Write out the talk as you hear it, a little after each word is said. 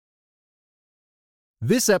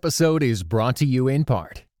This episode is brought to you in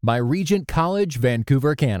part by Regent College,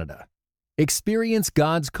 Vancouver, Canada. Experience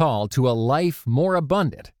God's call to a life more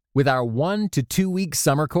abundant with our 1 to 2 week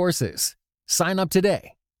summer courses. Sign up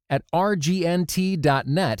today at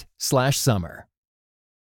rgnt.net/summer.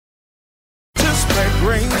 To spread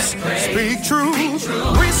grace, speak truth,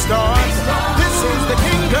 restart. This is the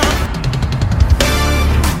kingdom.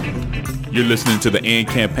 You're listening to the AND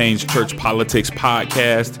Campaign's Church Politics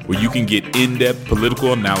Podcast, where you can get in-depth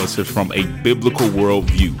political analysis from a biblical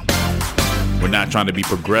worldview. We're not trying to be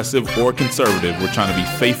progressive or conservative. We're trying to be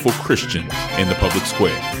faithful Christians in the public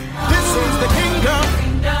square. This is the kingdom.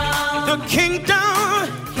 The kingdom.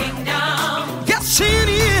 Yes, it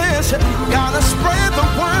is. Gotta spread the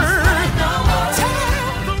word.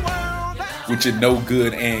 With your no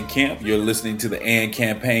good AND Camp, you're listening to the AND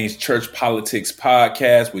Campaign's Church Politics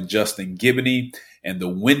Podcast with Justin Giboney and the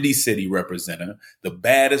Windy City representative, the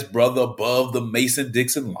baddest brother above the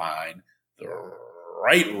Mason-Dixon line, the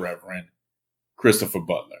Right Reverend Christopher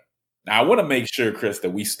Butler. Now, I want to make sure, Chris, that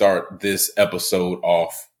we start this episode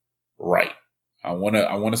off right. I want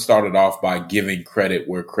to start it off by giving credit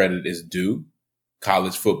where credit is due.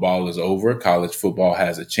 College football is over. College football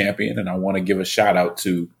has a champion, and I want to give a shout out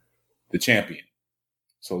to the champion.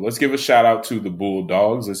 So let's give a shout out to the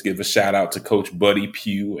Bulldogs. Let's give a shout out to Coach Buddy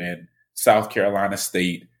Pugh and South Carolina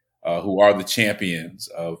State, who are the champions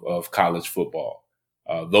of college football.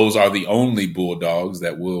 Those are the only Bulldogs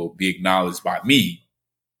that will be acknowledged by me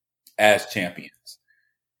as champions.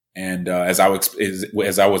 And as I was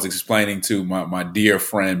explaining to my dear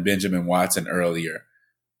friend Benjamin Watson earlier,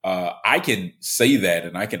 I can say that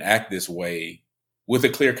and I can act this way with a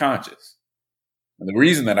clear conscience. And the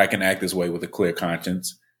reason that I can act this way with a clear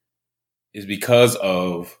conscience is because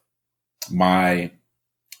of my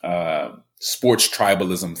sports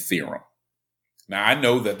tribalism theorem. Now, I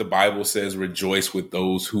know that the Bible says rejoice with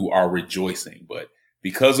those who are rejoicing, but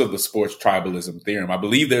because of the sports tribalism theorem, I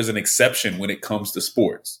believe there's an exception when it comes to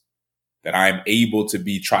sports, that I'm able to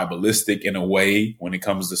be tribalistic in a way when it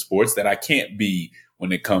comes to sports that I can't be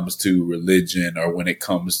when it comes to religion or when it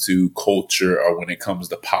comes to culture or when it comes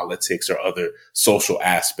to politics or other social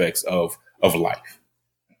aspects of life.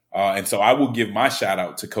 And so I will give my shout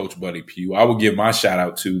out to Coach Buddy Pugh. I will give my shout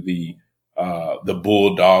out to the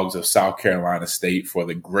Bulldogs of South Carolina State for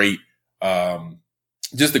the great,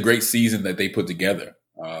 just the great season that they put together.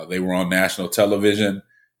 They were on national television.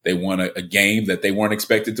 They won a game that they weren't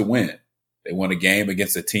expected to win. They won a game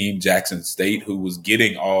against a team, Jackson State, who was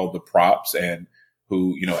getting all the props and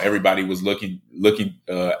who, everybody was looking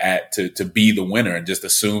at to be the winner and just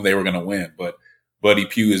assume they were going to win. But Buddy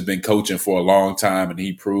Pugh has been coaching for a long time, and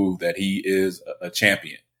he proved that he is a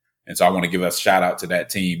champion. And so I want to give a shout out to that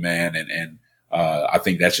team, man. And I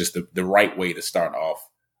think that's just the right way to start off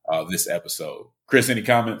this episode. Chris, any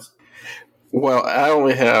comments? Well, I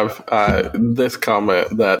only have this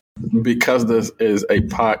comment that because this is a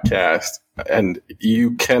podcast and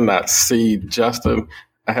you cannot see Justin,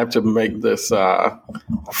 I have to make this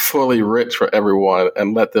fully rich for everyone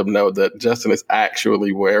and let them know that Justin is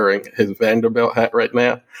actually wearing his Vanderbilt hat right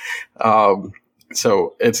now.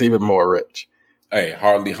 So it's even more rich. Hey,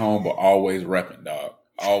 hardly home, but always repping, dog.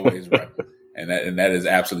 Always repping. And that is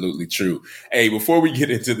absolutely true. Hey, before we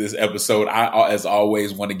get into this episode, I, as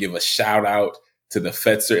always, want to give a shout out to the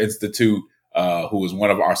Fetzer Institute, who is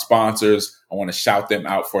one of our sponsors. I want to shout them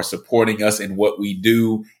out for supporting us in what we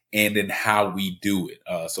do and in how we do it.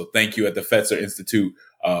 So thank you at the Fetzer Institute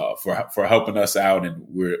for helping us out. And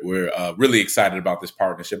we're really excited about this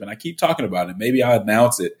partnership. And I keep talking about it. Maybe I'll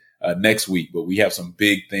announce it next week, but we have some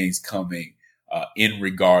big things coming in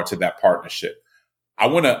regard to that partnership. I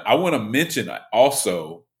want to mention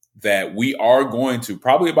also that we are going to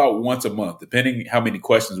probably about once a month, depending how many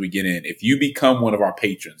questions we get in. If you become one of our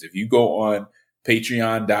patrons, if you go on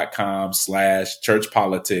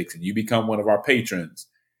patreon.com/churchpolitics and you become one of our patrons,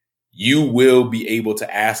 you will be able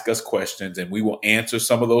to ask us questions and we will answer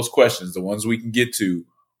some of those questions, the ones we can get to,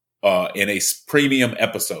 in a premium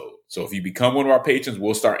episode. So if you become one of our patrons,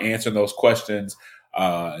 we'll start answering those questions,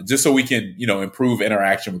 just so we can, improve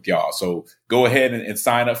interaction with y'all. So go ahead and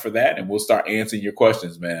sign up for that and we'll start answering your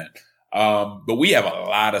questions, man. But we have a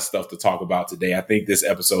lot of stuff to talk about today. I think this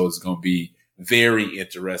episode is going to be very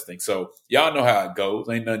interesting. So y'all know how it goes.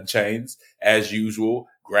 Ain't nothing changed. As usual,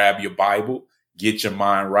 grab your Bible, get your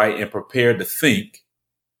mind right, and prepare to think,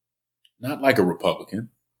 not like a Republican,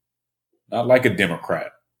 not like a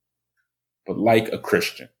Democrat, but like a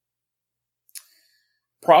Christian.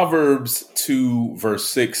 Proverbs 2 verse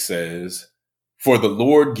 6 says, "For the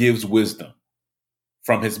Lord gives wisdom.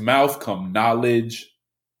 From his mouth come knowledge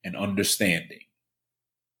and understanding."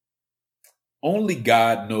 only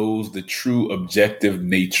God knows the true objective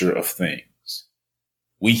nature of things.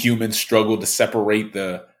 We humans struggle to separate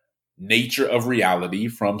the nature of reality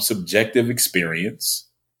from subjective experience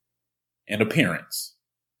and appearance.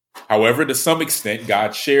 However, to some extent,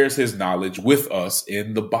 God shares his knowledge with us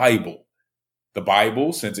in the Bible. The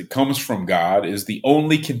Bible, since it comes from God, is the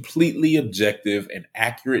only completely objective and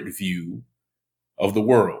accurate view of the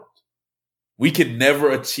world. We can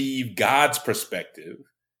never achieve God's perspective,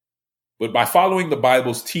 but by following the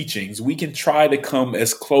Bible's teachings, we can try to come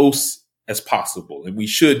as close as possible, and we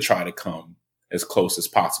should try to come as close as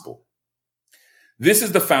possible. This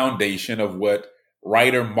is the foundation of what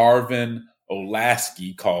writer Marvin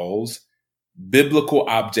Olasky calls biblical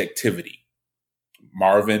objectivity.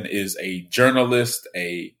 Marvin is a journalist,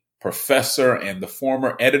 a professor, and the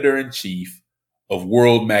former editor-in-chief of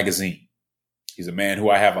World Magazine. He's a man who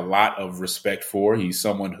I have a lot of respect for. He's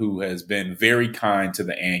someone who has been very kind to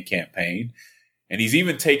the AND campaign, and he's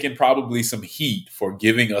even taken probably some heat for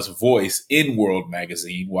giving us voice in World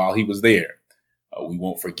Magazine while he was there. We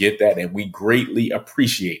won't forget that, and we greatly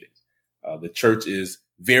appreciate it. The church is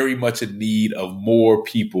very much in need of more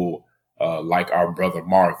people like our brother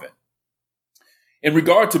Marvin. In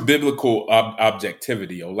regard to biblical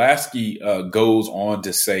objectivity, Olasky goes on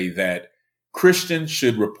to say that Christians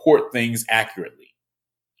should report things accurately.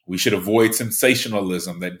 We should avoid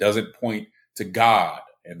sensationalism that doesn't point to God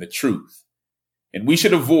and the truth. And we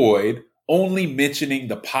should avoid only mentioning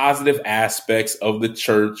the positive aspects of the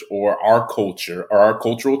church or our culture or our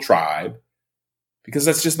cultural tribe, because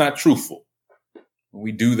that's just not truthful. When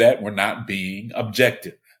we do that, we're not being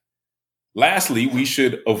objective. Lastly, we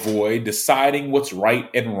should avoid deciding what's right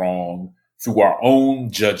and wrong through our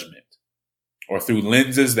own judgment or through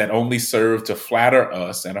lenses that only serve to flatter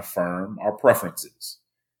us and affirm our preferences.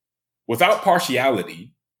 Without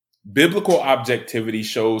partiality, biblical objectivity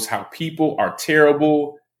shows how people are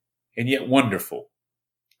terrible and yet wonderful,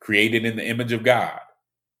 created in the image of God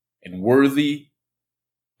and worthy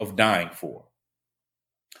of dying for.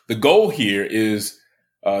 The goal here is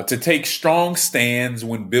to take strong stands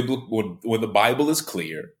when the Bible is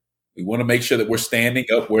clear. We want to make sure that we're standing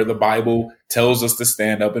up where the Bible tells us to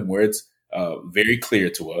stand up and where it's very clear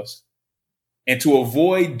to us, and to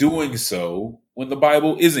avoid doing so when the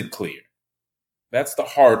Bible isn't clear. That's the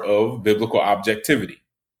heart of biblical objectivity.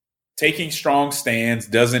 Taking strong stands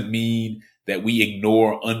doesn't mean that we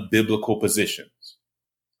ignore unbiblical positions,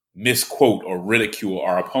 misquote or ridicule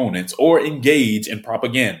our opponents, or engage in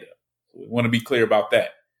propaganda. We want to be clear about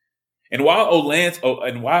that. And while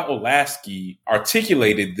Olasky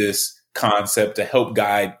articulated this concept to help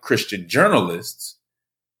guide Christian journalists,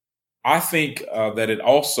 I think that it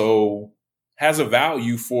also has a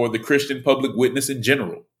value for the Christian public witness in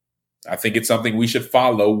general. I think it's something we should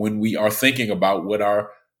follow when we are thinking about what our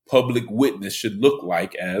public witness should look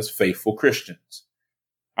like as faithful Christians.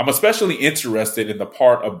 I'm especially interested in the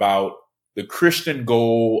part about the Christian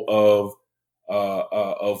goal of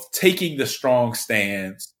taking the strong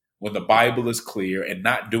stance when the Bible is clear and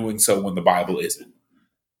not doing so when the Bible isn't.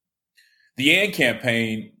 The AND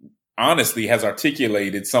campaign honestly has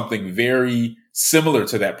articulated something very similar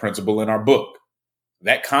to that principle in our book.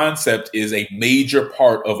 That concept is a major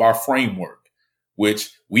part of our framework, which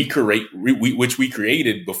we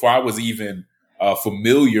created before I was even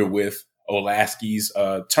familiar with Olasky's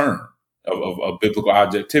term of biblical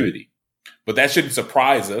objectivity. But that shouldn't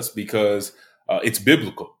surprise us because it's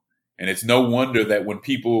biblical. And it's no wonder that when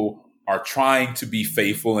people are trying to be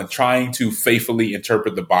faithful and trying to faithfully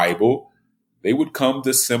interpret the Bible, they would come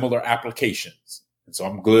to similar applications. And so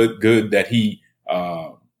I'm good that he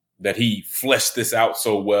fleshed this out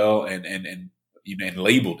so well and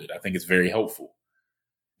labeled it. I think it's very helpful.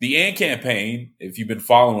 The AND campaign, if you've been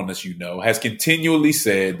following us, has continually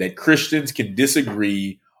said that Christians can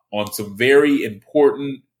disagree on some very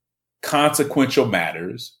important consequential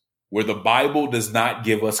matters where the Bible does not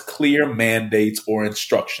give us clear mandates or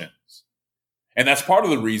instructions. And that's part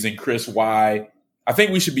of the reason, Chris, why I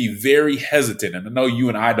think we should be very hesitant. And I know you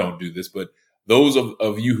and I don't do this, but those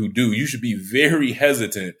of you who do, you should be very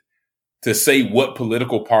hesitant to say what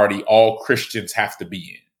political party all Christians have to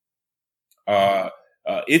be in.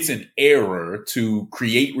 It's an error to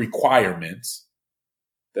create requirements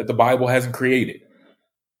that the Bible hasn't created.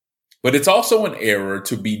 But it's also an error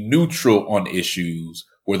to be neutral on issues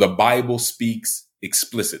where the Bible speaks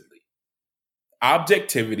explicitly.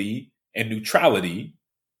 Objectivity and neutrality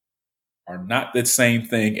are not the same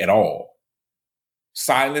thing at all.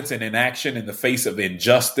 Silence and inaction in the face of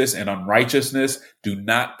injustice and unrighteousness do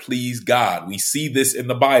not please God. We see this in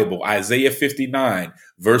the Bible. Isaiah 59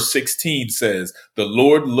 verse 16 says, "The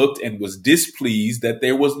Lord looked and was displeased that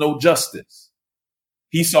there was no justice."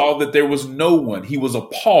 He saw that there was no one. He was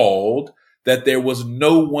appalled that there was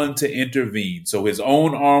no one to intervene. So his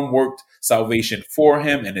own arm worked salvation for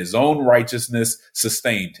him, and his own righteousness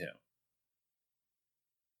sustained him.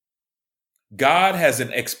 God has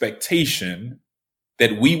an expectation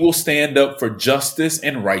that we will stand up for justice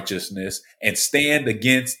and righteousness and stand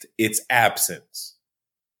against its absence.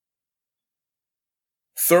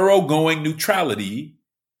 Thoroughgoing neutrality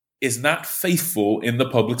is not faithful in the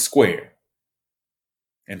public square.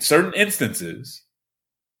 In certain instances,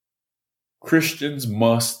 Christians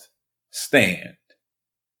must stand.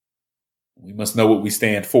 We must know what we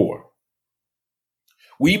stand for.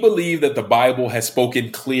 We believe that the Bible has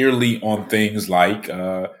spoken clearly on things like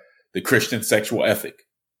the Christian sexual ethic.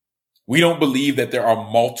 We don't believe that there are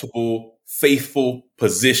multiple faithful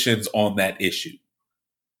positions on that issue,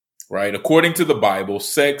 right? According to the Bible,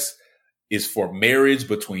 sex is for marriage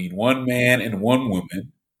between one man and one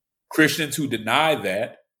woman. Christians who deny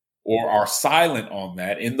that or are silent on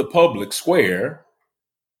that in the public square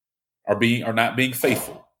are not being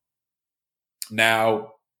faithful.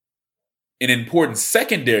 Now, an important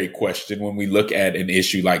secondary question when we look at an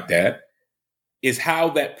issue like that is how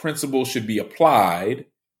that principle should be applied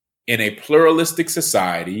in a pluralistic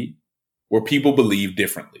society where people believe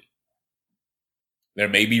differently. There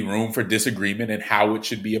may be room for disagreement in how it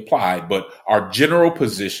should be applied, but our general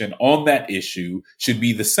position on that issue should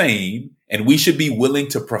be the same, and we should be willing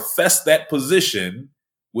to profess that position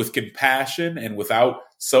with compassion and without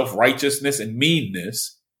self-righteousness and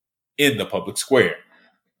meanness in the public square.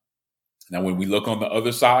 Now, when we look on the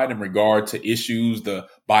other side in regard to issues the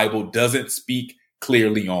Bible doesn't speak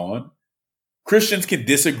clearly on, Christians can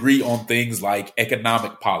disagree on things like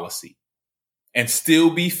economic policy and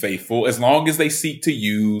still be faithful as long as they seek to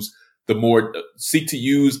use more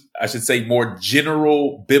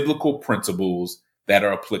general biblical principles that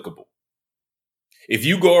are applicable. If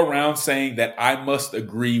you go around saying that I must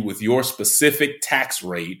agree with your specific tax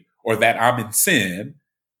rate or that I'm in sin,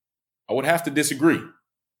 I would have to disagree.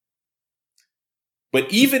 But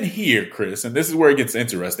even here, Chris, and this is where it gets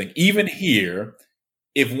interesting, even here,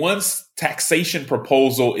 if one's taxation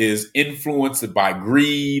proposal is influenced by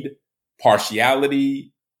greed,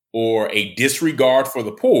 partiality, or a disregard for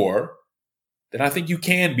the poor, then I think you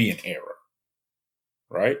can be in error,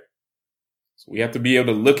 right? So we have to be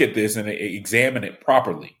able to look at this and examine it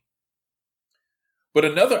properly. But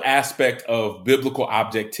another aspect of biblical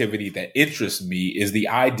objectivity that interests me is the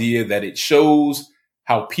idea that it shows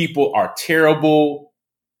how people are terrible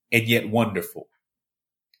and yet wonderful,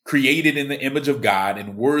 created in the image of God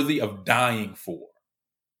and worthy of dying for.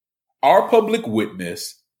 Our public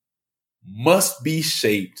witness must be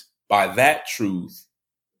shaped by that truth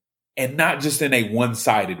and not just in a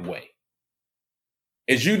one-sided way.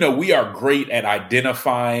 As you know, we are great at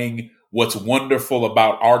identifying what's wonderful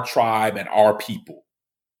about our tribe and our people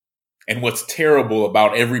and what's terrible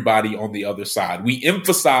about everybody on the other side. We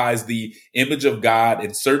emphasize the image of God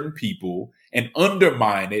in certain people and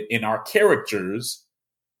undermine it in our characters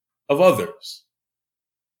of others.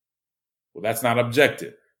 Well, that's not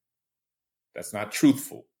objective. That's not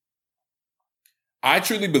truthful. I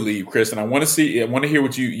truly believe, Chris, and I want to hear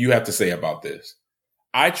what you have to say about this.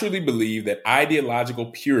 I truly believe that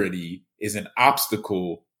ideological purity is an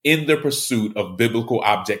obstacle in the pursuit of biblical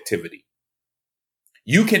objectivity.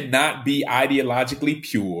 You cannot be ideologically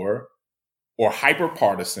pure or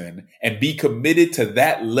hyperpartisan and be committed to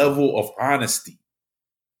that level of honesty,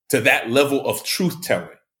 to that level of truth telling.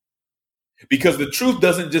 Because the truth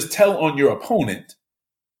doesn't just tell on your opponent.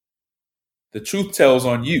 The truth tells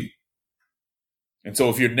on you. And so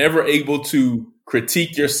if you're never able to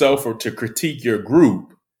critique yourself or to critique your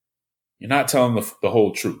group, you're not telling the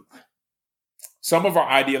whole truth. Some of our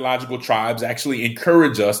ideological tribes actually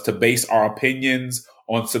encourage us to base our opinions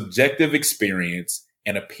on subjective experience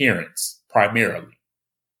and appearance primarily.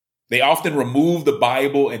 They often remove the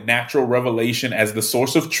Bible and natural revelation as the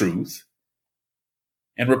source of truth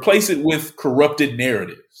and replace it with corrupted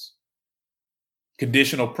narratives,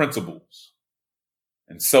 conditional principles,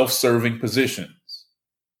 and self-serving positions.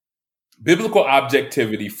 Biblical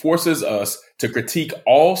objectivity forces us to critique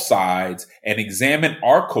all sides and examine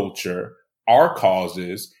our culture, our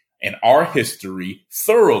causes, and our history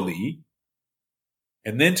thoroughly,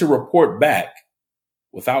 and then to report back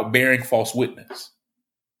without bearing false witness,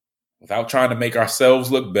 without trying to make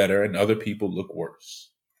ourselves look better and other people look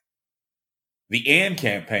worse. The AND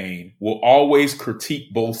campaign will always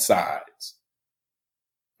critique both sides,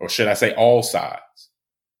 or should I say all sides,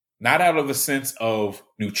 not out of a sense of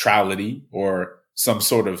neutrality or some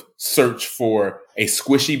sort of search for a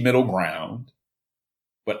squishy middle ground,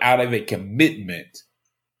 but out of a commitment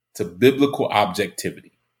to biblical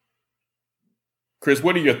objectivity. Chris,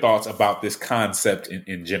 what are your thoughts about this concept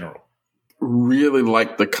in general? Really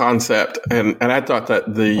like the concept, and I thought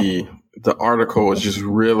that the article was just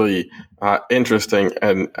really interesting,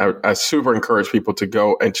 and I super encourage people to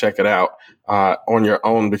go and check it out on your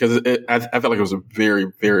own, because I felt like it was a very,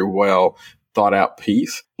 very well thought out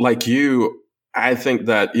piece. Like you, I think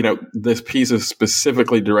that, this piece is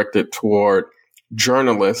specifically directed toward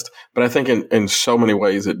journalists, but I think in so many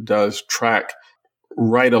ways it does track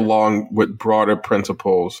right along with broader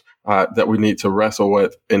principles that we need to wrestle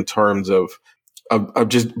with in terms of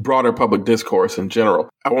just broader public discourse in general.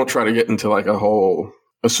 I won't try to get into like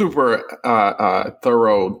a super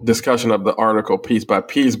thorough discussion of the article piece by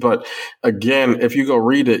piece, but again, if you go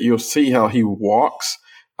read it, you'll see how he walks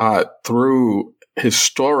through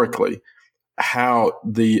historically how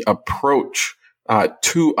the approach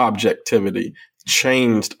to objectivity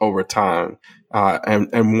changed over time,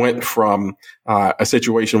 and went from a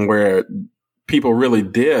situation where people really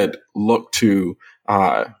did look to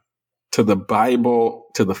the Bible,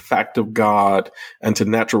 to the fact of God, and to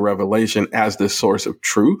natural revelation as this source of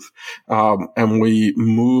truth. And we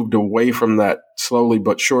moved away from that slowly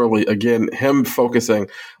but surely. Again, him focusing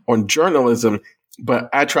on journalism, but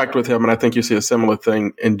I tracked with him, and I think you see a similar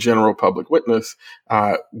thing in general public witness,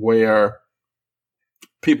 where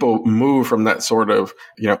people move from that sort of,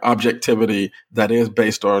 objectivity that is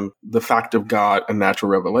based on the fact of God and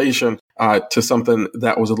natural revelation, to something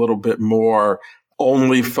that was a little bit more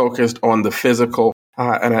only focused on the physical.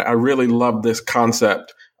 And I really love this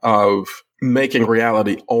concept of making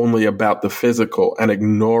reality only about the physical and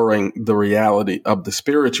ignoring the reality of the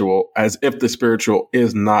spiritual, as if the spiritual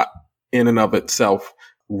is not in and of itself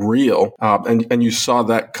real. And you saw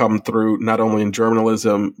that come through not only in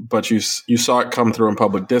journalism, but you saw it come through in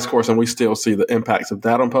public discourse, and we still see the impacts of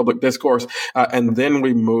that on public discourse. And then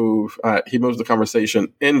he moves the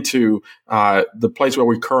conversation into the place where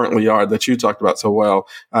we currently are that you talked about so well,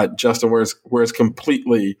 Justin, where it's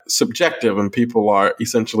completely subjective and people are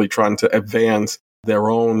essentially trying to advance their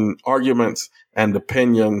own arguments and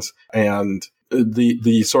opinions, and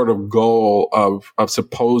the sort of goal of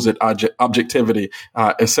supposed objectivity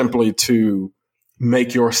is simply to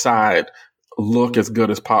make your side look as good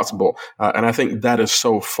as possible. And I think that is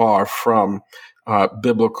so far from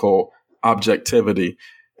biblical objectivity.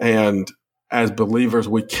 And as believers,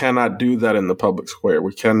 we cannot do that in the public square.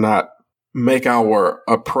 We cannot make our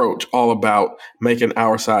approach all about making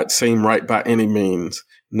our side seem right by any means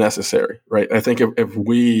necessary, right? I think if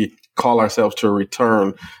we call ourselves to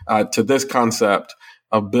return to this concept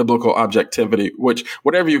of biblical objectivity, which,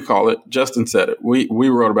 whatever you call it, Justin said it. We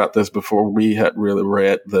wrote about this before we had really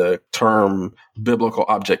read the term biblical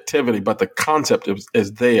objectivity, but the concept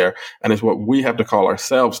is there, and is what we have to call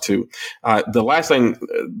ourselves to. The last thing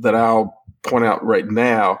that I'll point out right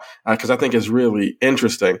now, because I think is really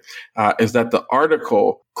interesting, is that the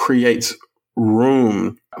article creates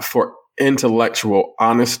room for intellectual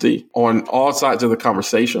honesty on all sides of the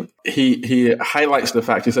conversation. He highlights the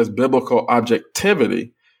fact, he says biblical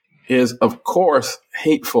objectivity is, of course,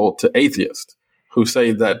 hateful to atheists who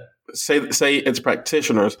say its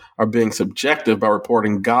practitioners are being subjective by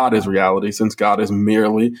reporting God as reality, since God is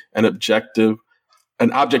merely an object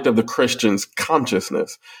of the Christian's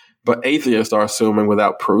consciousness. But atheists are assuming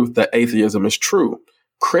without proof that atheism is true.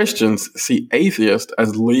 Christians see atheists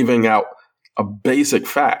as leaving out a basic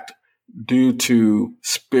fact due to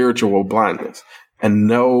spiritual blindness, and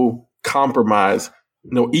no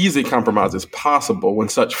easy compromise is possible when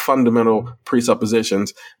such fundamental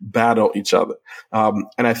presuppositions battle each other.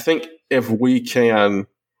 And I think if we can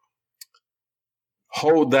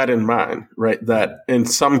hold that in mind, right, that in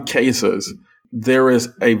some cases there is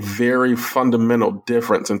a very fundamental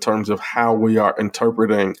difference in terms of how we are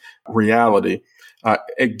interpreting reality,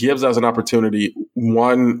 it gives us an opportunity,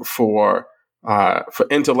 one, for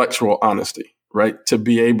intellectual honesty, right? To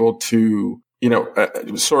be able to,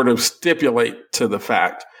 sort of stipulate to the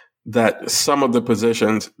fact that some of the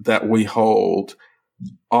positions that we hold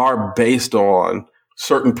are based on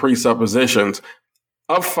certain presuppositions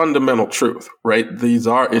of fundamental truth, right? These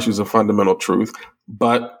are issues of fundamental truth.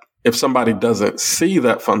 But if somebody doesn't see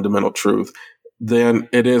that fundamental truth, then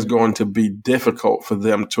it is going to be difficult for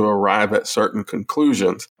them to arrive at certain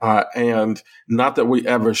conclusions. And not that we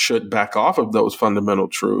ever should back off of those fundamental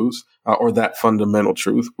truths or that fundamental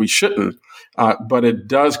truth. We shouldn't. But it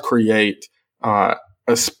does create a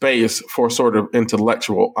space for sort of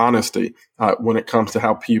intellectual honesty when it comes to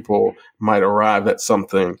how people might arrive at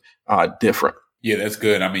something different. Yeah, that's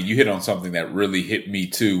good. I mean, you hit on something that really hit me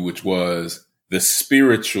too, which was the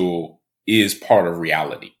spiritual is part of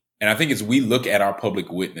reality. And I think as we look at our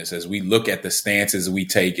public witness, as we look at the stances we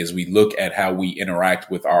take, as we look at how we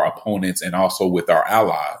interact with our opponents and also with our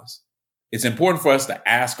allies, it's important for us to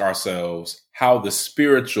ask ourselves how the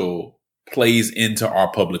spiritual plays into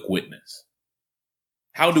our public witness.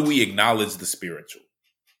 How do we acknowledge the spiritual?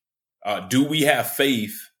 Do we have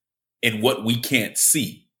faith in what we can't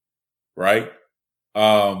see? Right?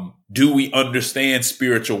 Do we understand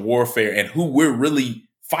spiritual warfare and who we're really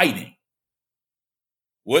fighting?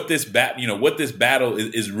 What this battle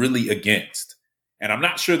is really against. And I'm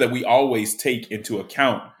not sure that we always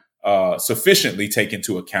sufficiently take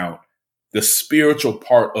into account the spiritual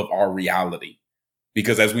part of our reality.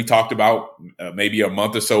 Because as we talked about maybe a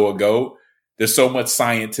month or so ago, there's so much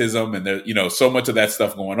scientism and there's so much of that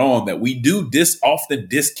stuff going on that we do often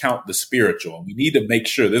discount the spiritual. And we need to make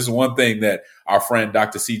sure, this is one thing that our friend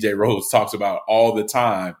Dr. CJ Rhodes talks about all the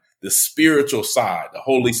time, the spiritual side, the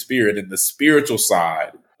Holy Spirit and the spiritual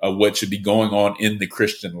side of what should be going on in the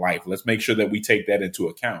Christian life. Let's make sure that we take that into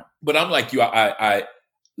account. But I'm like you,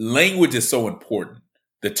 language is so important.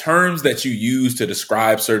 The terms that you use to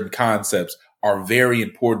describe certain concepts are very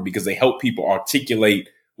important because they help people articulate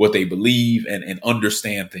what they believe and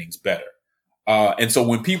understand things better. And so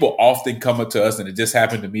when people often come up to us, and it just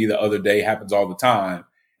happened to me the other day, happens all the time,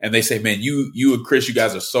 and they say, man, you and Chris, you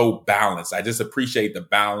guys are so balanced. I just appreciate the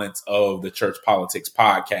balance of the Church Politics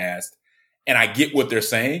podcast. And I get what they're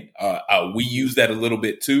saying. We use that a little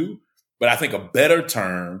bit too. But I think a better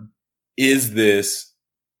term is this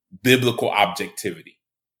biblical objectivity.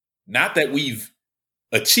 Not that we've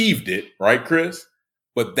achieved it, right, Chris?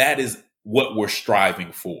 But that is what we're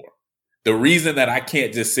striving for. The reason that I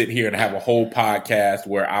can't just sit here and have a whole podcast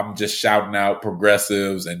where I'm just shouting out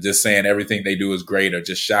progressives and just saying everything they do is great, or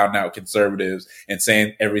just shouting out conservatives and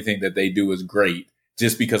saying everything that they do is great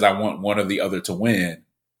just because I want one or the other to win,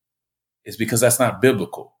 is because that's not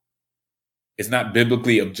biblical. It's not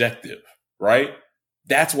biblically objective, right?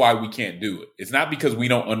 That's why we can't do it. It's not because we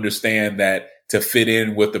don't understand that to fit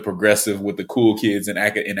in with the progressive, with the cool kids in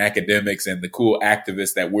academics and the cool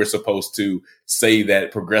activists, that we're supposed to say that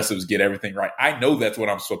progressives get everything right. I know that's what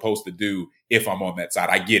I'm supposed to do if I'm on that side.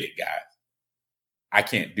 I get it, guys. I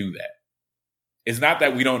can't do that. It's not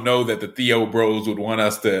that we don't know that the Theo bros would want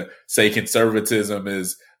us to say conservatism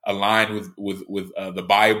is aligned with the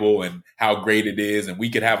Bible and how great it is. And we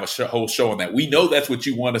could have a whole show on that. We know that's what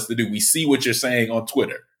you want us to do. We see what you're saying on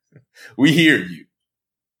Twitter. We hear you.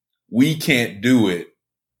 We can't do it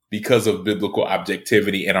because of biblical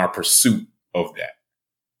objectivity and our pursuit of that.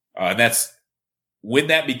 And that's when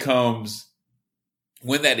that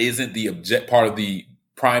isn't the part of the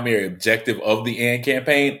primary objective of the AND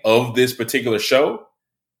campaign of this particular show,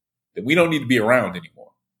 then we don't need to be around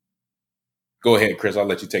anymore. Go ahead, Chris. I'll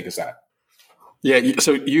let you take us out. Yeah,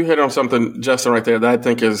 so you hit on something, Justin, right there that I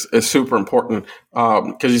think is super important,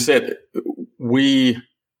 because you said we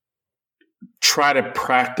try to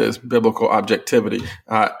practice biblical objectivity,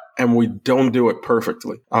 and we don't do it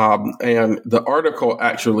perfectly. And the article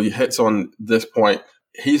actually hits on this point.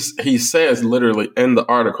 He says literally in the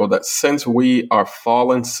article that since we are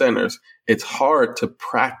fallen sinners, it's hard to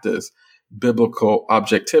practice biblical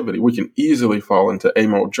objectivity. We can easily fall into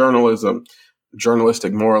amoral journalism,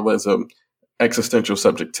 journalistic moralism, existential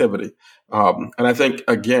subjectivity. And I think,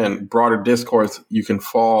 again, broader discourse, you can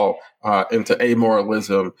fall into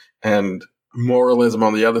amoralism and moralism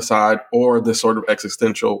on the other side, or this sort of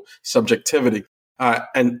existential subjectivity.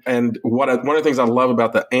 And one of the things I love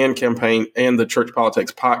about the AND campaign and the Church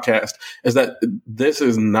Politics podcast is that this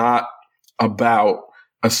is not about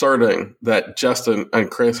asserting that Justin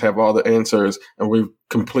and Chris have all the answers and we've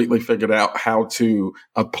completely figured out how to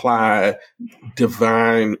apply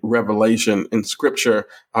divine revelation in Scripture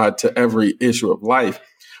to every issue of life.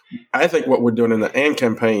 I think what we're doing in the AND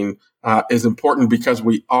campaign is important because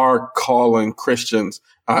we are calling Christians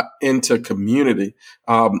into community.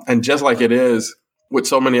 And just like it is with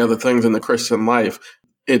so many other things in the Christian life,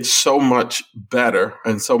 it's so much better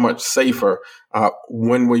and so much safer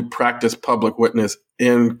when we practice public witness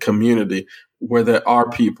in community where there are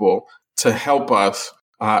people to help us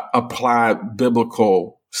apply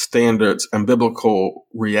biblical standards and biblical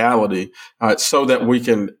reality so that we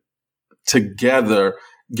can together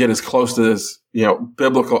get as close to this,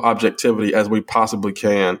 biblical objectivity as we possibly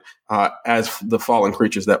can as the fallen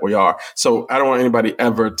creatures that we are. So I don't want anybody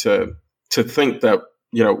ever to think that,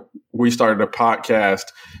 we started a podcast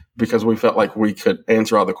because we felt like we could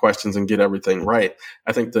answer all the questions and get everything right.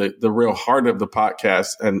 I think the real heart of the podcast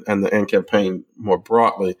and the AND campaign more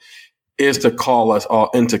broadly is to call us all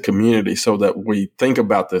into community so that we think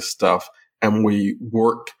about this stuff and we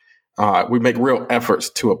work, we make real efforts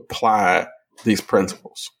to apply these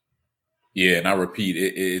principles. Yeah, and I repeat,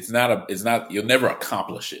 you'll never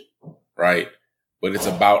accomplish it, right? But it's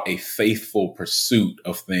about a faithful pursuit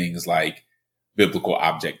of things like biblical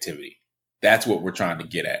objectivity. That's what we're trying to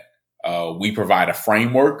get at. We provide a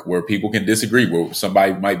framework where people can disagree, where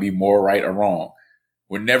somebody might be more right or wrong.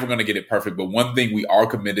 We're never going to get it perfect. But one thing we are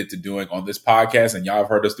committed to doing on this podcast, and y'all have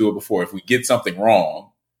heard us do it before, if we get something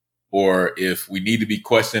wrong, or if we need to be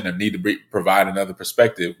questioned and need to provide another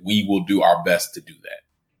perspective, we will do our best to do that.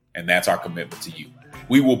 And that's our commitment to you.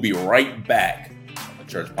 We will be right back on the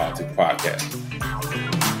Church Politics Podcast.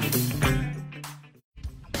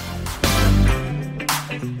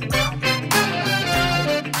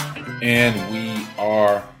 And we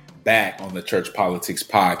are back on the Church Politics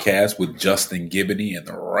Podcast with Justin Giboney and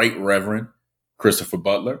the Right Reverend Christopher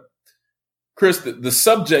Butler. Chris, the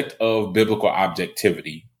subject of biblical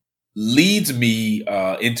objectivity leads me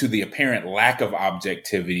into the apparent lack of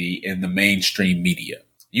objectivity in the mainstream media.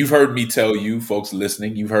 You've heard me tell you, folks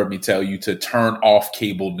listening, you've heard me tell you to turn off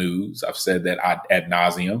cable news. I've said that ad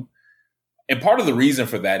nauseum. And part of the reason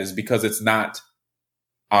for that is because it's not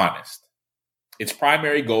honest. Its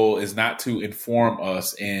primary goal is not to inform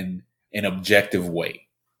us in an objective way.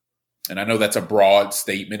 And I know that's a broad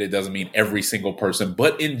statement. It doesn't mean every single person,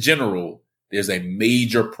 but in general, there's a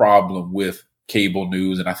major problem with cable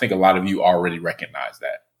news. And I think a lot of you already recognize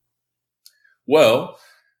that. Well,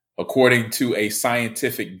 according to a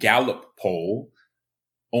scientific Gallup poll,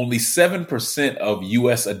 only 7% of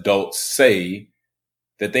U.S. adults say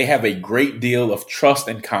that they have a great deal of trust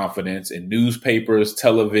and confidence in newspapers,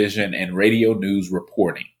 television, and radio news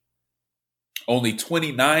reporting. Only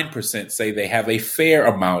 29% say they have a fair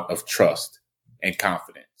amount of trust and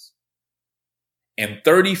confidence. And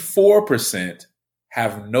 34%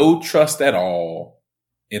 have no trust at all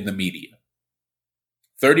in the media.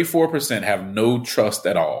 34% have no trust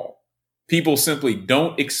at all. People simply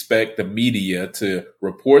don't expect the media to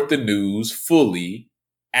report the news fully,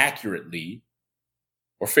 accurately,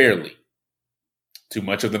 or fairly. Too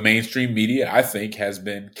much of the mainstream media, I think, has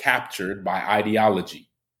been captured by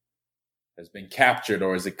ideology, has been captured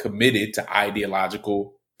or is it committed to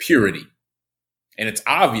ideological purity. And it's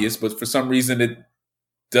obvious, but for some reason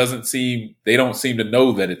they don't seem to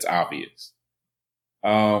know that it's obvious.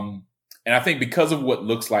 And I think because of what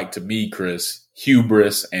looks like to me, Chris,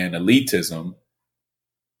 hubris and elitism,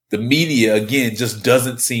 the media, again, just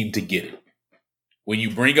doesn't seem to get it. When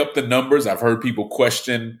you bring up the numbers, I've heard people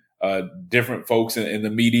question different folks in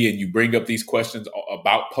the media, and you bring up these questions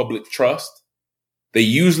about public trust. They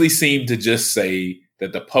usually seem to just say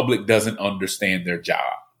that the public doesn't understand their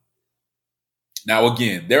job. Now,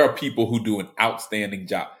 again, there are people who do an outstanding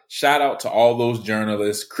job. Shout out to all those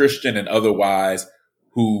journalists, Christian and otherwise,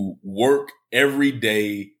 who work every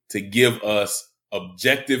day to give us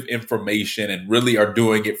objective information and really are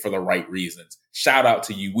doing it for the right reasons. Shout out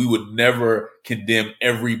to you. We would never condemn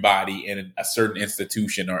everybody in a certain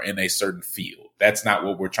institution or in a certain field. That's not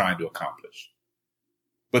what we're trying to accomplish.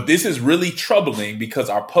 But this is really troubling because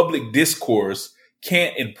our public discourse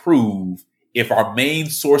can't improve if our main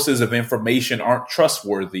sources of information aren't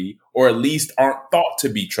trustworthy, or at least aren't thought to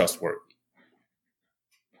be trustworthy.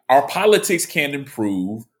 Our politics can't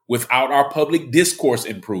improve without our public discourse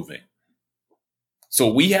improving.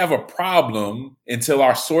 So we have a problem until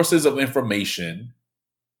our sources of information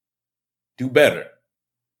do better,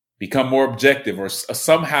 become more objective, or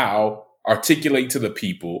somehow articulate to the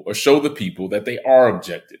people or show the people that they are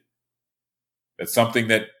objective. That's something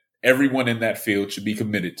that everyone in that field should be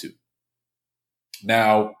committed to.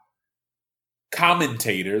 Now,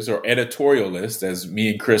 commentators or editorialists, as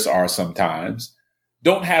me and Chris are sometimes,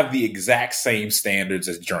 don't have the exact same standards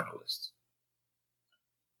as journalists.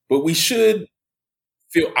 But we should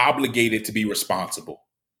feel obligated to be responsible.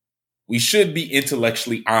 We should be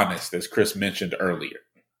intellectually honest, as Chris mentioned earlier.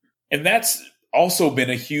 And that's also been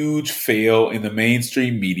a huge fail in the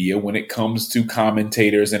mainstream media when it comes to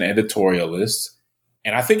commentators and editorialists.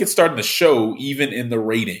 And I think it's starting to show even in the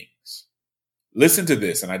ratings. Listen to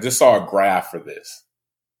this, and I just saw a graph for this.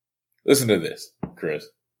 Listen to this, Chris.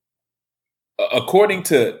 According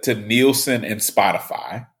to Nielsen and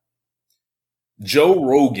Spotify, Joe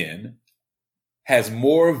Rogan has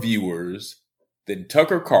more viewers than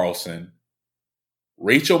Tucker Carlson,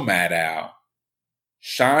 Rachel Maddow,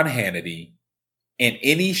 Sean Hannity, and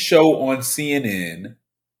any show on CNN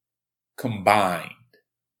combined.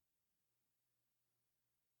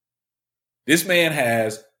 This man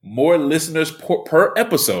has more listeners per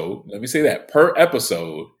episode, let me say that, per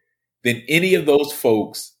episode, than any of those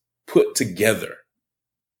folks put together.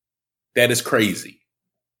 That is crazy.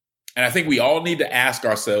 And I think we all need to ask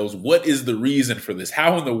ourselves, what is the reason for this?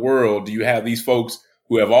 How in the world do you have these folks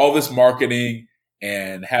who have all this marketing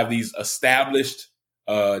and have these established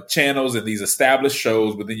channels and these established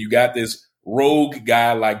shows, but then you got this rogue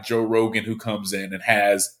guy like Joe Rogan who comes in and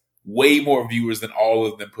has way more viewers than all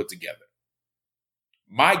of them put together.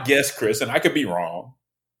 My guess, Chris, and I could be wrong,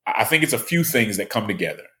 I think it's a few things that come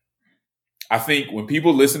together. I think when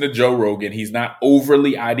people listen to Joe Rogan, he's not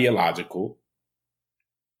overly ideological.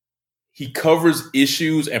 He covers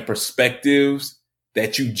issues and perspectives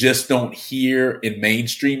that you just don't hear in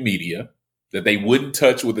mainstream media, that they wouldn't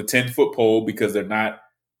touch with a 10-foot pole because they're not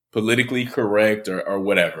politically correct or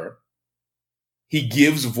whatever. He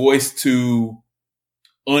gives voice to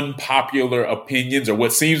unpopular opinions, or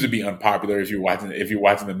what seems to be unpopular if you're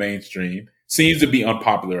watching the mainstream, seems to be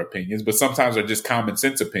unpopular opinions, but sometimes are just common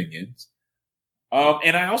sense opinions.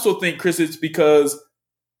 And I also think, Chris, it's because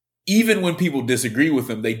even when people disagree with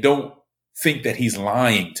him, they don't think that he's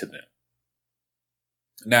lying to them.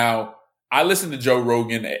 Now, I listen to Joe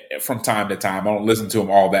Rogan from time to time. I don't listen to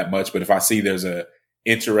him all that much, but if I see there's a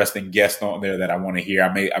interesting guest on there that I want to hear,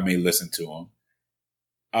 I may listen to him.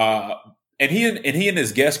 And he and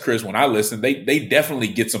his guest, Chris, when I listen, they definitely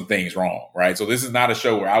get some things wrong, right? So this is not a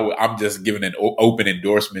show where I'm just giving an open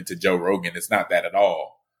endorsement to Joe Rogan. It's not that at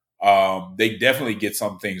all. They definitely get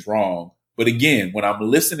some things wrong. But again, when I'm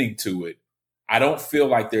listening to it, I don't feel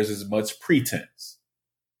like there's as much pretense.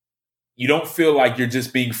 You don't feel like you're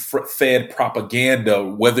just being fed propaganda,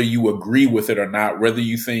 whether you agree with it or not, whether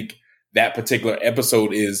you think that particular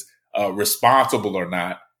episode is responsible or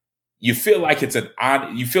not. You feel like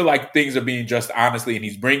you feel like things are being addressed honestly, and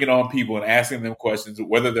he's bringing on people and asking them questions,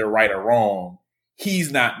 whether they're right or wrong.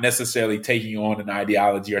 He's not necessarily taking on an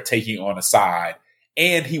ideology or taking on a side.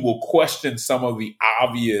 And he will question some of the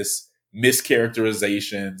obvious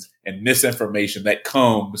mischaracterizations and misinformation that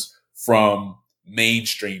comes from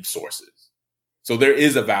mainstream sources. So there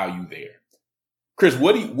is a value there. Chris,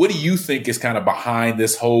 what do you think is kind of behind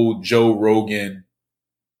this whole Joe Rogan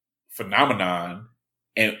phenomenon?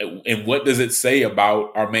 And what does it say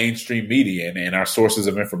about our mainstream media and our sources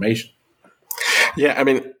of information? Yeah, I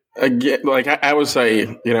mean, again, like I would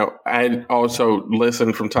say, I also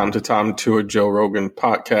listen from time to time to a Joe Rogan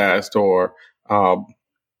podcast or,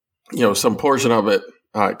 some portion of it,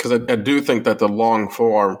 because I do think that the long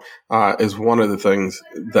form is one of the things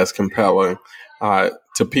that's compelling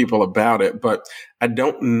to people about it. But I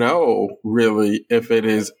don't know really if it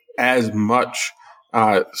is as much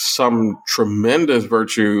some tremendous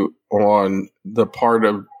virtue on the part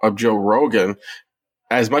of Joe Rogan,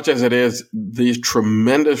 as much as it is these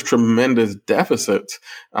tremendous deficits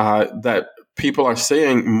that people are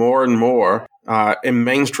seeing more and more in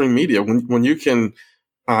mainstream media. When you can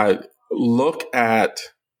look at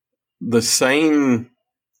the same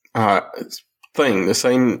thing, the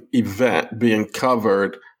same event being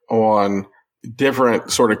covered on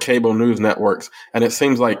different sort of cable news networks, and it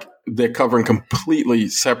seems like they're covering completely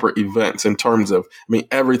separate events in terms of,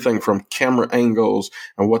 everything from camera angles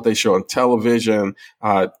and what they show on television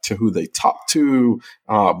to who they talk to,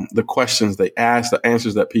 the questions they ask, the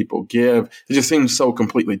answers that people give. It just seems so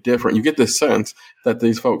completely different. You get this sense that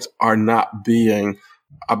these folks are not being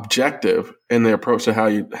objective in their approach to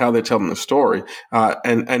how they're telling the story,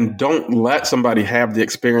 and don't let somebody have the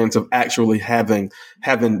experience of actually having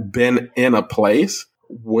been in a place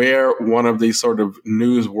where one of these sort of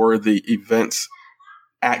newsworthy events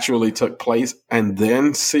actually took place and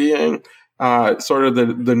then seeing sort of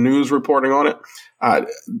the news reporting on it.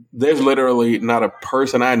 There's literally not a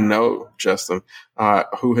person I know, Justin,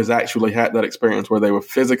 who has actually had that experience where they were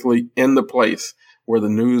physically in the place where the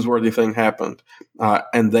newsworthy thing happened,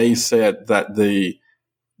 and they said that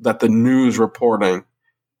the news reporting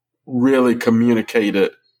really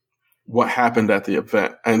communicated what happened at the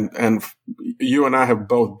event. And you and I have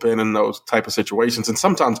both been in those type of situations, and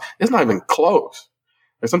sometimes it's not even close.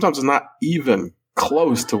 And sometimes it's not even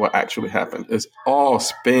close to what actually happened. It's all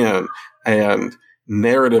spin and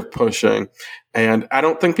narrative pushing, and I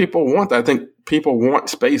don't think people want that. I think people want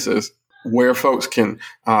spaces where folks can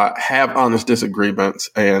have honest disagreements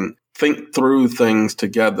and think through things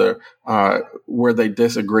together where they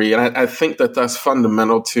disagree. And I think that that's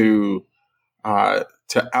fundamental to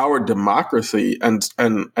our democracy and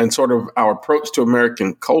sort of our approach to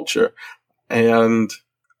American culture. And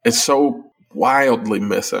it's so wildly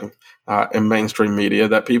missing in mainstream media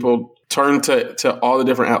that people turn to all the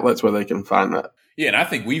different outlets where they can find that. Yeah, and I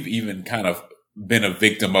think we've even kind of been a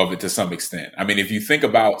victim of it to some extent. I mean, if you think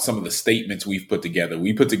about some of the statements we've put together,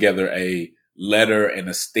 we put together a letter and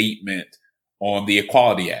a statement on the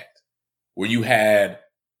Equality Act, where you had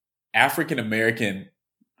African-American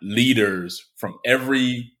leaders from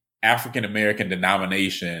every African-American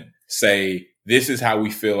denomination say, this is how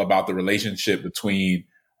we feel about the relationship between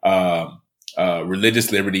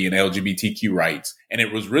religious liberty and LGBTQ rights. And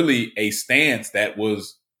it was really a stance that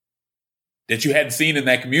you hadn't seen in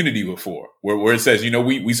that community before, where it says,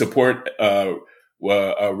 we support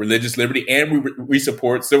religious liberty and we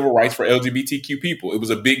support civil rights for LGBTQ people. It was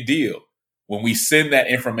a big deal. When we send that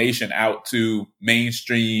information out to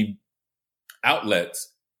mainstream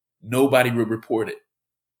outlets, nobody would report it.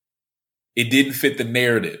 It didn't fit the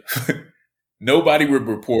narrative. Nobody would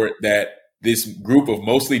report that this group of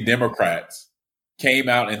mostly Democrats came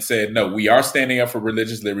out and said, no, we are standing up for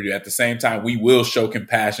religious liberty. At the same time, we will show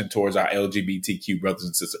compassion towards our LGBTQ brothers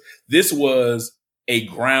and sisters. This was a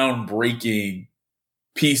groundbreaking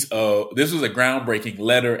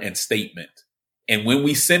letter and statement. And when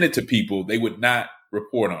we sent it to people, they would not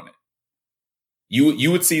report on it.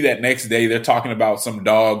 You would see that next day they're talking about some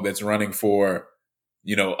dog that's running for,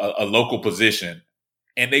 a local position,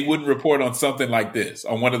 and they wouldn't report on something like this,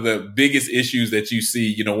 on one of the biggest issues that you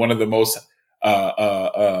see, one of the most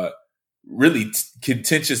really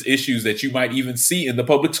contentious issues that you might even see in the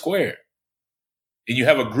public square. And you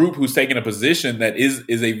have a group who's taking a position that is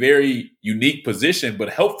a very unique position, but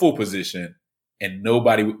helpful position. And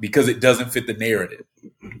nobody, because it doesn't fit the narrative.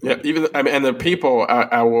 Yeah, and the people,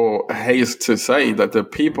 I will haste to say that the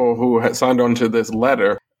people who had signed on to this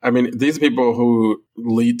letter, these people who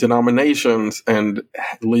lead denominations and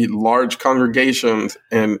lead large congregations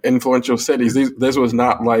in influential cities, this was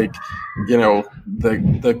not like,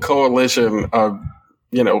 the coalition of,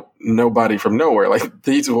 nobody from nowhere. Like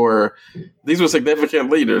these were significant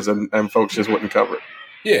leaders, and folks just wouldn't cover it.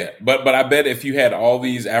 Yeah, but I bet if you had all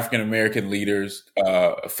these African-American leaders,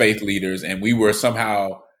 faith leaders, and we were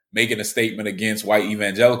somehow making a statement against white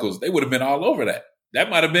evangelicals, they would have been all over that.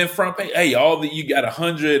 That might have been front page. Hey, you got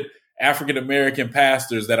 100 African-American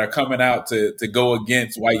pastors that are coming out to go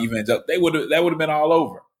against white evangelicals. That would have been all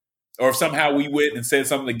over. Or if somehow we went and said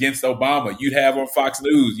something against Obama, you'd have on Fox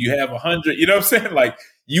News, you have 100, you know what I'm saying? Like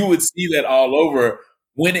you would see that all over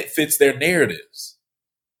when it fits their narratives.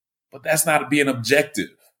 But that's not being objective.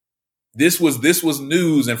 This was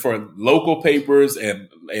news, and for local papers and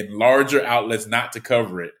larger outlets not to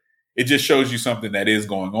cover it, it just shows you something that is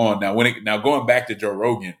going on. Now going back to Joe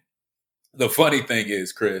Rogan, the funny thing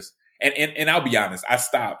is, Chris, and I'll be honest,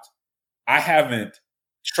 I haven't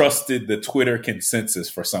trusted the Twitter consensus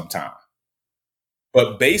for some time.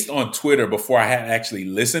 But based on Twitter, before I had actually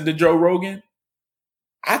listened to Joe Rogan,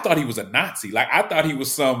 I thought he was a Nazi. Like I thought he was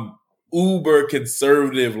some uber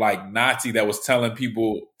conservative like Nazi that was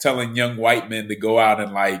telling young white men to go out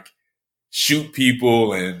and like shoot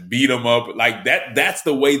people and beat them up. Like that's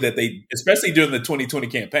the way that they, especially during the 2020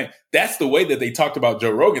 campaign, that's the way that they talked about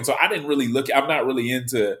Joe Rogan. So I didn't really I'm not really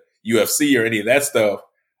into UFC or any of that stuff.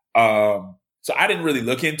 So I didn't really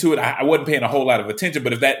look into it. I wasn't paying a whole lot of attention,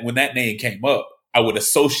 but when that name came up, I would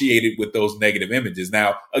associate it with those negative images.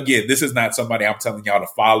 Now, again, this is not somebody I'm telling y'all to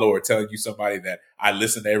follow or telling you somebody that I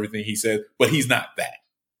listen to everything he says, but he's not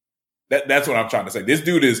that. That's what I'm trying to say. This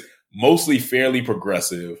dude is mostly fairly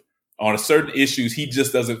progressive on certain issues. He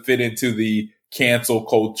just doesn't fit into the cancel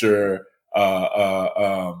culture,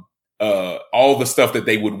 all the stuff that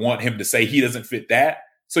they would want him to say. He doesn't fit that.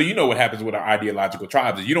 So you know what happens with our ideological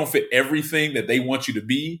tribes is you don't fit everything that they want you to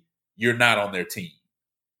be, you're not on their team.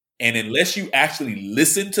 And unless you actually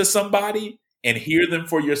listen to somebody and hear them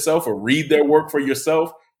for yourself or read their work for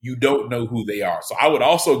yourself, you don't know who they are. So I would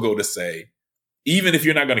also go to say, even if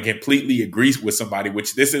you're not going to completely agree with somebody,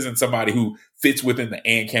 which this isn't somebody who fits within the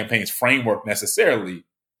AND campaign's framework necessarily,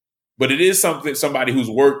 but it is somebody whose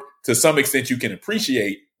work to some extent you can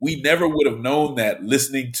appreciate. We never would have known that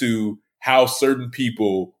listening to how certain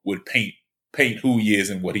people would paint who he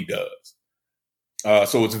is and what he does.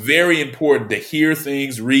 So it's very important to hear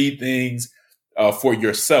things, read things for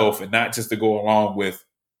yourself, and not just to go along with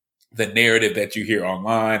the narrative that you hear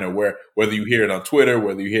online or whether you hear it on Twitter,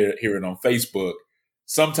 whether you hear it on Facebook.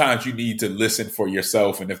 Sometimes you need to listen for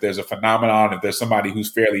yourself. And if there's a phenomenon, if there's somebody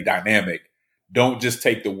who's fairly dynamic, don't just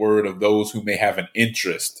take the word of those who may have an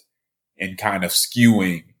interest in kind of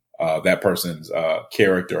skewing that person's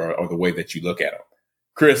character or the way that you look at them.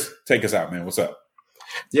 Chris, take us out, man. What's up?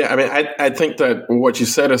 Yeah, I think that what you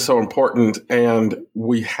said is so important, and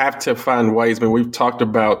we have to find ways. We've talked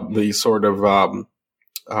about the sort of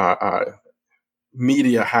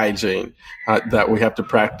media hygiene that we have to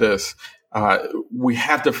practice. We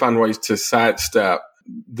have to find ways to sidestep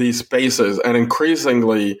these spaces, and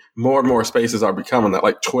increasingly more and more spaces are becoming that.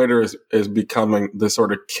 Like Twitter is becoming this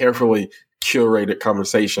sort of carefully curated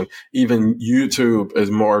conversation. Even YouTube is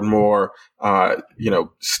more and more,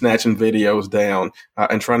 snatching videos down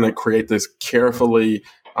and trying to create this carefully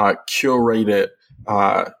curated,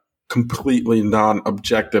 completely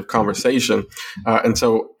non-objective conversation. And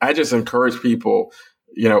so I just encourage people,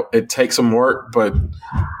 it takes some work, but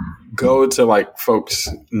go to like folks'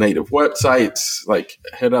 native websites, like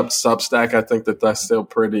hit up Substack. I think that's still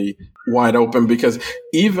pretty wide open, because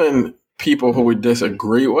even people who we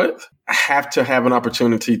disagree with have to have an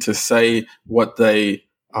opportunity to say what they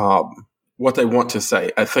want to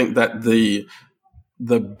say. I think that the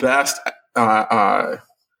best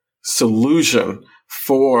solution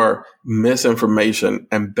for misinformation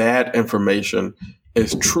and bad information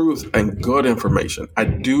is truth and good information. I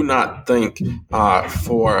do not think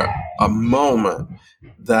for a moment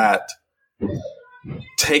that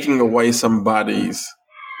taking away somebody's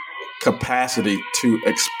capacity to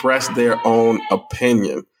express their own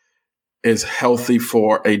opinion is healthy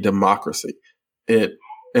for a democracy. It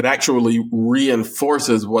actually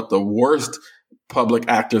reinforces what the worst public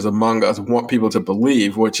actors among us want people to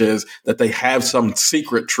believe, which is that they have some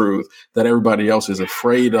secret truth that everybody else is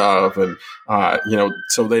afraid of. And,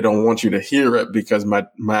 so they don't want you to hear it because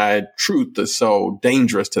my truth is so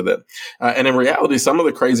dangerous to them. And in reality, some of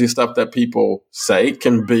the crazy stuff that people say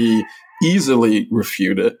can be easily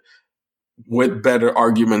refuted with better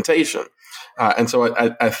argumentation. And so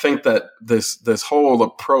I think that this whole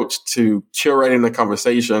approach to curating the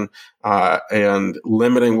conversation and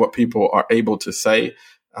limiting what people are able to say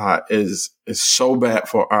is so bad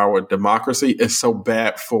for our democracy. It's so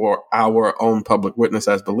bad for our own public witness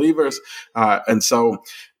as believers. And so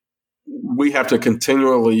we have to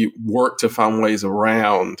continually work to find ways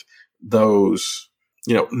around those,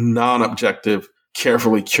 non-objective,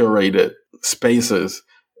 carefully curated spaces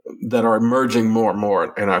that are emerging more and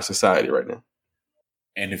more in our society right now.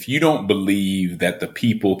 And if you don't believe that the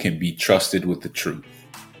people can be trusted with the truth,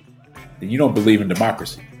 then you don't believe in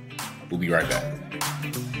democracy. We'll be right back.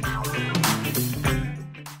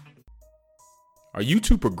 Are you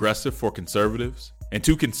too progressive for conservatives and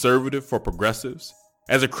too conservative for progressives?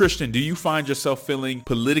 As a Christian, do you find yourself feeling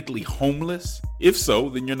politically homeless? If so,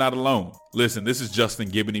 then you're not alone. Listen, this is Justin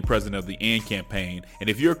Giboney, president of the AND Campaign. And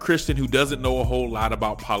if you're a Christian who doesn't know a whole lot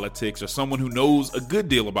about politics, or someone who knows a good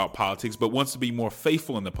deal about politics but wants to be more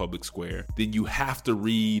faithful in the public square, then you have to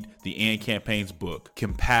read the AND Campaign's book,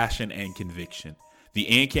 Compassion and Conviction. The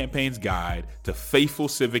AND Campaign's Guide to Faithful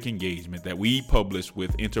Civic Engagement that we publish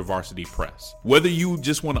with InterVarsity Press. Whether you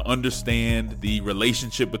just want to understand the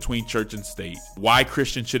relationship between church and state, why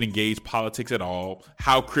Christians should engage politics at all,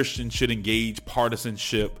 how Christians should engage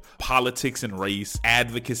partisanship, politics and race,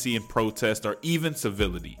 advocacy and protest, or even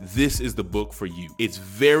civility, this is the book for you. It's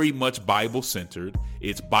very much Bible-centered.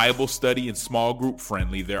 It's Bible study and small group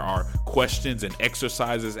friendly. There are questions and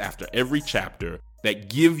exercises after every chapter that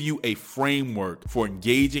give you a framework for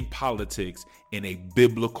engaging politics in a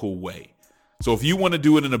biblical way. So if you want to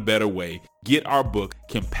do it in a better way, get our book,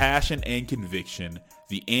 Compassion and Conviction,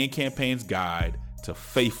 the AND Campaign's Guide to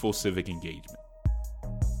Faithful Civic Engagement.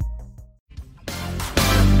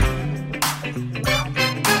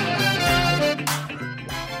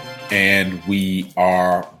 And we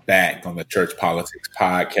are back on the Church Politics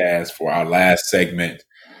Podcast for our last segment.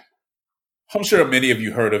 I'm sure many of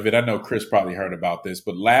you heard of it. I know Chris probably heard about this,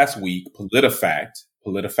 but last week, PolitiFact's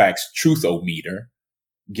Truthometer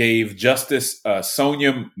gave Justice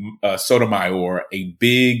Sonia Sotomayor a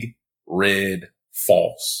big red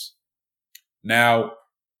false. Now,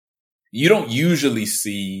 you don't usually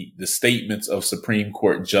see the statements of Supreme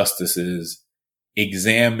Court justices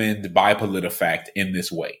examined by PolitiFact in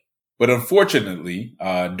this way. But unfortunately,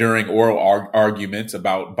 during oral arguments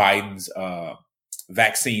about Biden's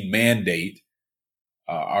vaccine mandate,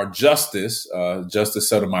 our Justice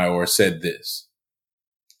Sotomayor said this.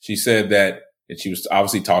 She said that, and she was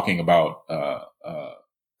obviously talking about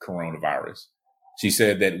coronavirus. She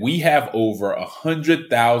said that we have over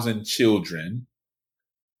 100,000 children,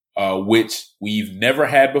 which we've never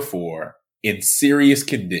had before, in serious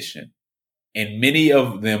condition, and many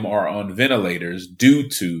of them are on ventilators due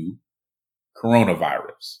to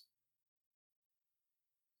coronavirus.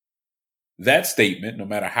 That statement, no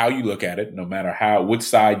matter how you look at it, no matter which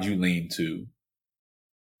side you lean to,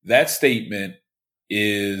 that statement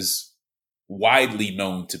is widely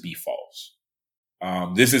known to be false.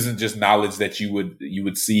 This isn't just knowledge that you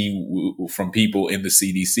would see from people in the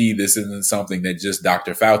CDC. This isn't something that just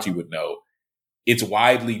Dr. Fauci would know. It's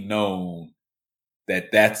widely known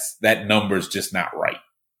that that number is just not right.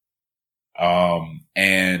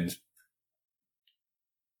 And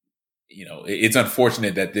it's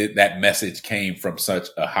unfortunate that that message came from such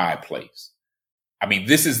a high place. I mean,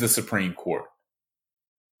 this is the Supreme Court.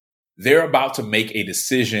 They're about to make a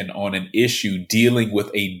decision on an issue dealing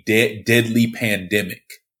with a deadly pandemic.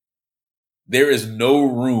 There is no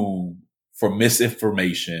room for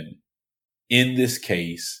misinformation in this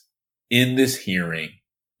case, in this hearing,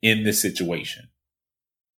 in this situation.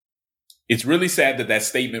 It's really sad that that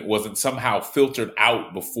statement wasn't somehow filtered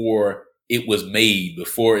out before it was made,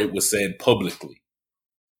 before it was said publicly.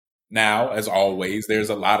 Now, as always, there's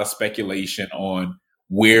a lot of speculation on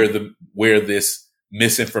where this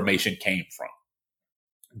misinformation came from.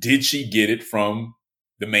 Did she get it from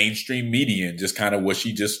the mainstream media and just kind of was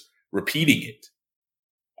she just repeating it?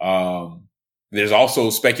 There's also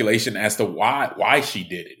speculation as to why she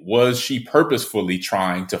did it. Was she purposefully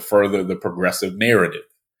trying to further the progressive narrative?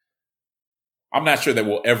 I'm not sure that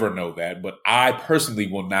we'll ever know that, but I personally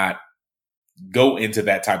will not go into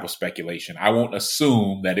that type of speculation. I won't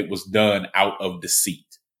assume that it was done out of deceit.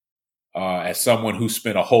 As someone who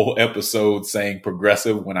spent a whole episode saying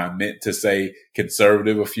progressive when I meant to say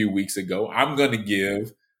conservative a few weeks ago, I'm going to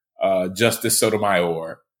give Justice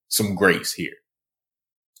Sotomayor some grace here.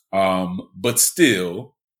 But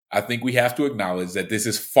still, I think we have to acknowledge that this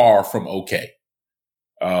is far from okay.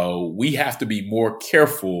 We have to be more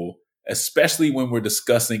careful, especially when we're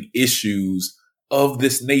discussing issues of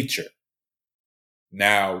this nature.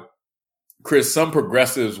 Now, Chris, some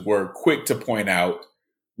progressives were quick to point out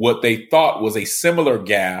what they thought was a similar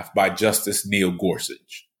gaffe by Justice Neil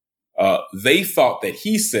Gorsuch. They thought that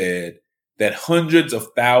he said that hundreds of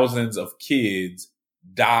thousands of kids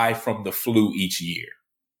die from the flu each year.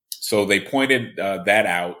 So they pointed that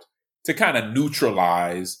out to kind of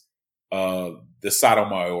neutralize the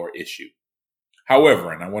Sotomayor issue.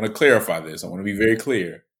 However, and I want to clarify this, I want to be very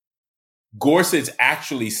clear, Gorsuch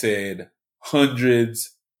actually said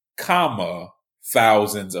hundreds,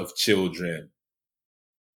 thousands of children.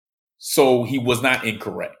 So he was not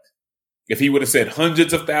incorrect. If he would have said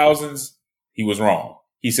hundreds of thousands, he was wrong.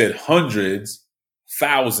 He said hundreds,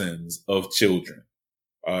 thousands of children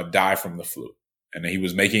die from the flu. And he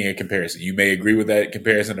was making a comparison. You may agree with that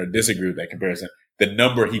comparison or disagree with that comparison. The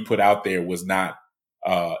number he put out there was not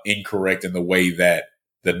incorrect in the way that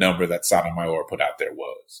the number that Sotomayor put out there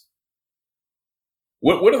was.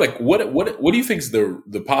 What do you think is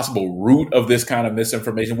the possible root of this kind of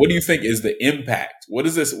misinformation? What do you think is the impact? What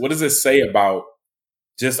does this say about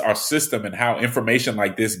just our system and how information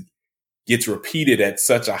like this gets repeated at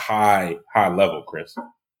such a high level, Chris?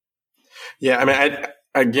 Yeah, I mean,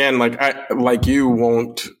 like you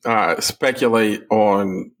won't speculate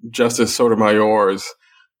on Justice Sotomayor's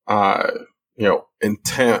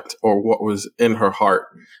intent or what was in her heart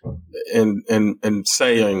in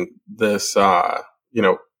saying this in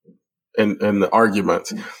the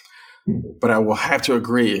arguments. But I will have to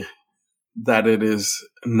agree that it is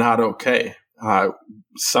not okay.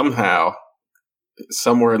 Somehow,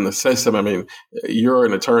 somewhere in the system, I mean, you're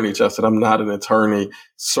an attorney, Justin. I'm not an attorney,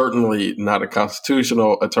 certainly not a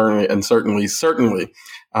constitutional attorney, and certainly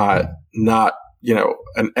not,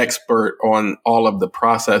 an expert on all of the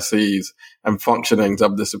processes and functionings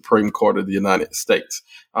of the Supreme Court of the United States.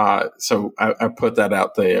 So I put that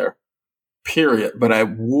out there, period. But I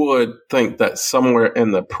would think that somewhere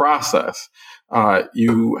in the process,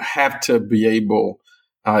 you have to be able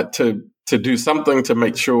to do something to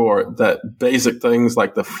make sure that basic things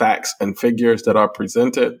like the facts and figures that are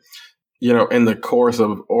presented, in the course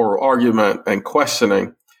of oral argument and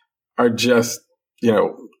questioning are just,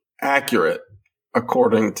 accurate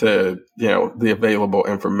according to, the available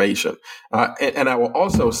information. And I will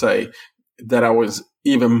also say that I was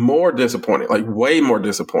even more disappointed, like way more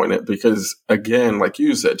disappointed, because again, like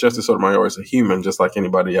you said, Justice Sotomayor is a human just like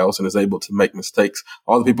anybody else and is able to make mistakes.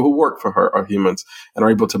 All the people who work for her are humans and are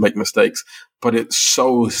able to make mistakes. But it's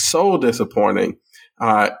so disappointing.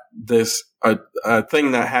 This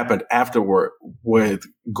thing that happened afterward with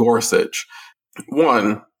Gorsuch.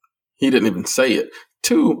 One, he didn't even say it.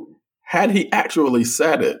 Two, had he actually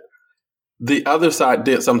said it, the other side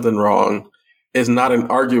did something wrong is not an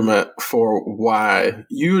argument for why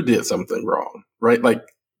you did something wrong, right? Like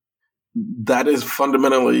that is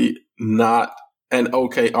fundamentally not an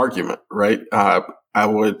okay argument, right? I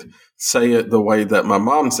would say it the way that my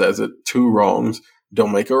mom says it: two wrongs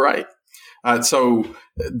don't make a right. So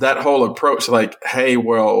that whole approach, like, hey,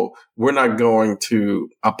 well, we're not going to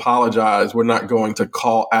apologize. We're not going to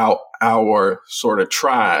call out our sort of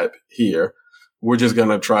tribe here. We're just going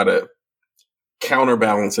to try to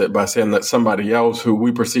counterbalance it by saying that somebody else who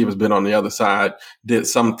we perceive has been on the other side did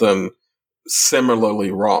something similarly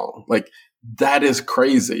wrong. Like that is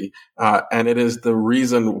crazy. And it is the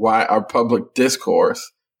reason why our public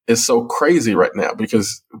discourse is so crazy right now,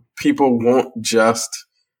 because people won't just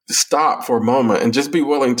stop for a moment and just be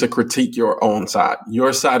willing to critique your own side.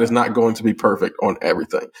 Your side is not going to be perfect on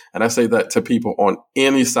everything. And I say that to people on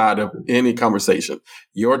any side of any conversation.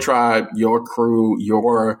 Your tribe, your crew,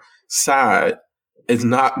 your side is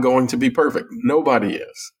not going to be perfect. Nobody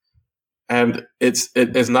is. And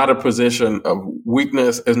it's not a position of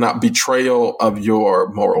weakness. It's not betrayal of your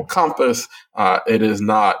moral compass. It is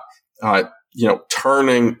not,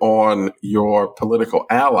 turning on your political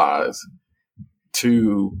allies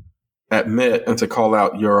to admit and to call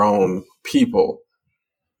out your own people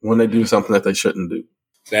when they do something that they shouldn't do.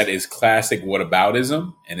 That is classic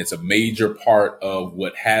whataboutism, and it's a major part of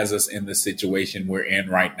what has us in the situation we're in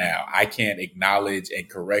right now. I can't acknowledge and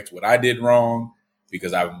correct what I did wrong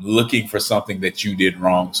because I'm looking for something that you did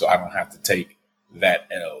wrong, so I don't have to take that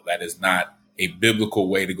L. That is not a biblical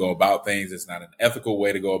way to go about things. It's not an ethical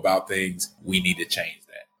way to go about things. We need to change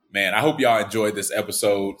that. Man, I hope y'all enjoyed this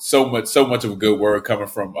episode. So much of a good word coming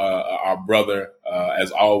from our brother,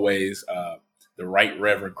 as always, the Right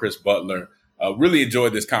Reverend Chris Butler. Really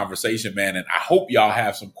enjoyed this conversation, man. And I hope y'all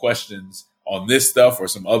have some questions on this stuff or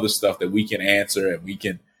some other stuff that we can answer, and we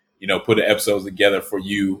can, put the episodes together for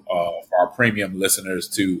you, for our premium listeners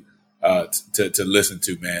to listen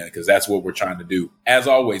to, man, because that's what we're trying to do. As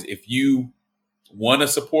always, if you want to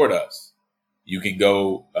support us, you can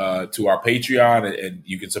go to our Patreon and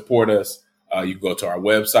you can support us. You can go to our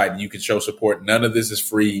website and you can show support. None of this is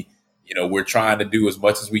free. We're trying to do as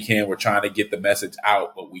much as we can. We're trying to get the message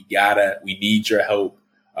out, but we need your help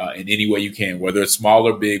in any way you can, whether it's small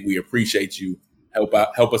or big. We appreciate you. Help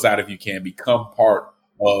us out if you can. Become part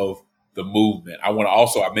of the movement. I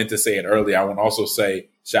meant to say it earlier. I want to also say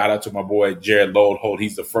shout out to my boy, Jared Lodeholt.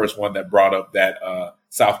 He's the first one that brought up that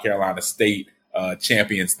South Carolina State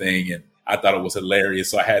champions thing. And I thought it was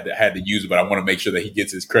hilarious. So I had to use it, but I want to make sure that he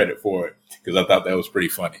gets his credit for it because I thought that was pretty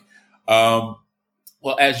funny.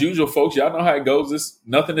 Well, as usual, folks, y'all know how it goes.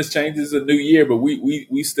 Nothing has changed. It's a new year, but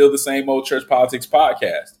we still the same old Church Politics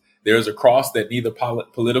Podcast. There is a cross that neither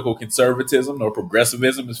political conservatism nor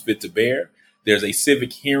progressivism is fit to bear. There's a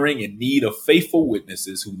civic hearing in need of faithful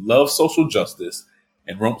witnesses who love social justice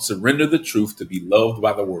and won't surrender the truth to be loved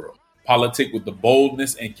by the world. Politic with the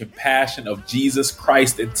boldness and compassion of Jesus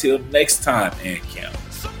Christ. Until next time, and Camp.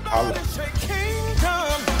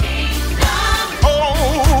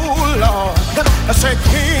 Oh, Lord, I said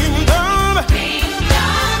kingdom,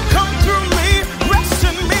 come through me, rest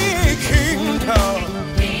in me, kingdom.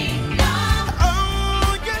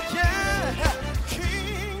 Oh, yeah,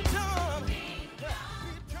 kingdom.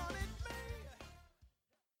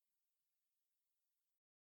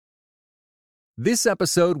 This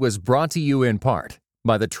episode was brought to you in part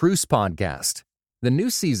by the Truce Podcast. The new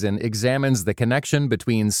season examines the connection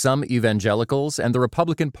between some evangelicals and the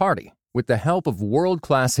Republican Party with the help of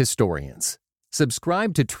world-class historians.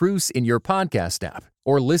 Subscribe to Truce in your podcast app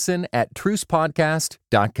or listen at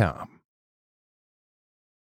trucepodcast.com.